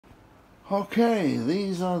Okay,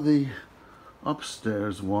 these are the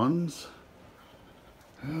upstairs ones.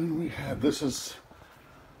 And we have, this is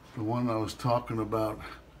the one I was talking about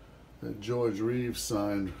that George Reeves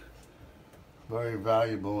signed. Very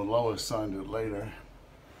valuable, and Lois signed it later.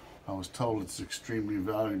 I was told it's extremely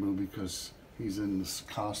valuable because he's in this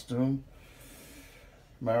costume.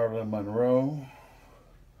 Marilyn Monroe,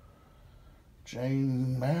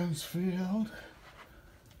 Jane Mansfield,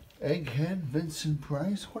 Egghead, Vincent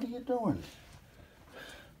Price. What are you doing?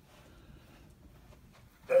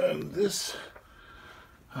 And this,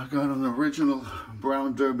 I got an original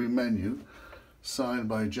Brown Derby menu signed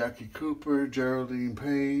by Jackie Cooper, Geraldine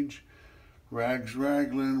Page, Rags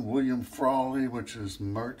Raglan, William Frawley, which is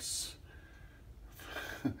Mertz.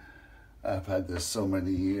 I've had this so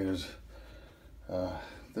many years.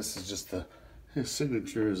 This is just his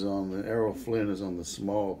signature is on the, Errol Flynn is on the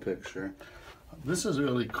small picture. This is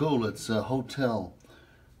really cool. It's a hotel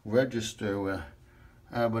register where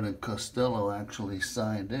Abbott and Costello actually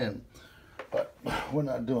signed in. But we're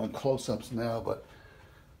not doing close-ups now, but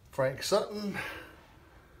Frank Sutton,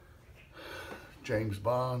 James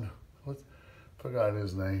Bond, forgot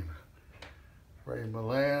his name, Ray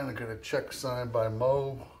Milland. I got a check signed by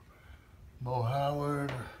Mo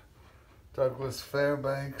Howard, Douglas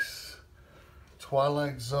Fairbanks,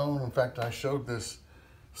 Twilight Zone. In fact, I showed this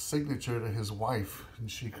signature to his wife, and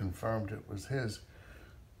she confirmed it was his.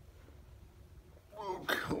 Oh,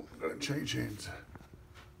 I'm gonna change hands.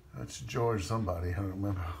 That's George somebody, I don't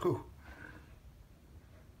remember who.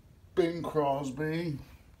 Bing Crosby,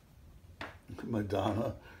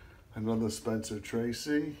 Madonna, another Spencer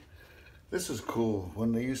Tracy. This is cool.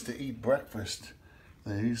 When they used to eat breakfast,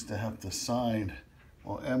 they used to have to sign,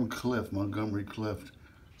 or M. Cliff, Montgomery Clift,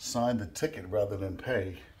 sign the ticket rather than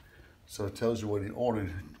pay. So it tells you what he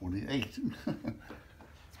ordered, what he ate.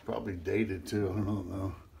 It's probably dated too, I don't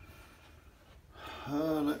know.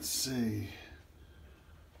 Let's see.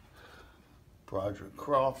 Broderick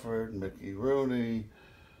Crawford, Mickey Rooney.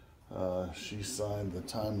 She signed the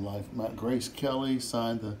Time Life, Grace Kelly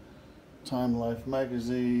signed the Time Life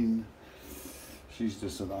magazine. She's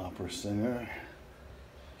just an opera singer.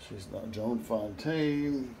 She's not Joan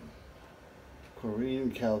Fontaine.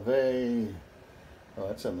 Corinne Calvé. Oh,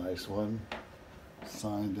 that's a nice one.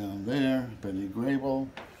 Signed down there. Betty Grable.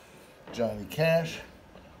 Johnny Cash.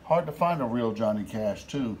 Hard to find a real Johnny Cash,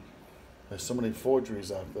 too. There's so many forgeries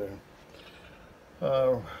out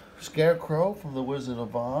there. Scarecrow from The Wizard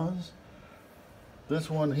of Oz. This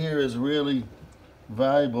one here is really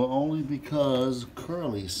valuable only because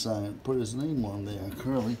Curly signed, put his name on there,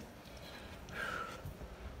 Curly.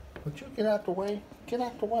 Would you get out the way? Get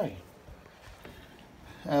out the way.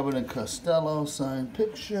 Abbott and Costello signed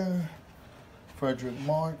picture. Frederick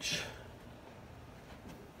March.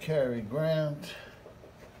 Cary Grant.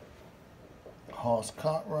 Hoss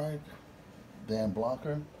Cartwright. Dan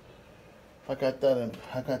Blocker. I got that,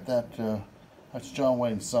 that's John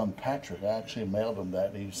Wayne's son, Patrick. I actually mailed him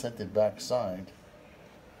that, and he sent it back signed.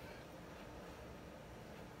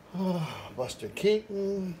 Buster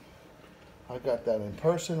Keaton. I got that in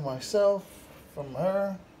person myself from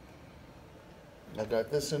her. I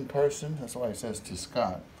got this in person. That's why it says to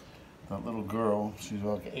Scott. That little girl, she's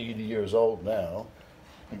like 80 years old now.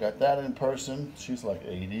 I got that in person. She's like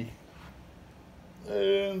 80.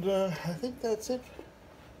 And I think that's it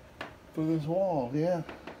for this wall. Yeah,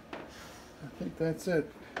 I think that's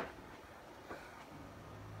it.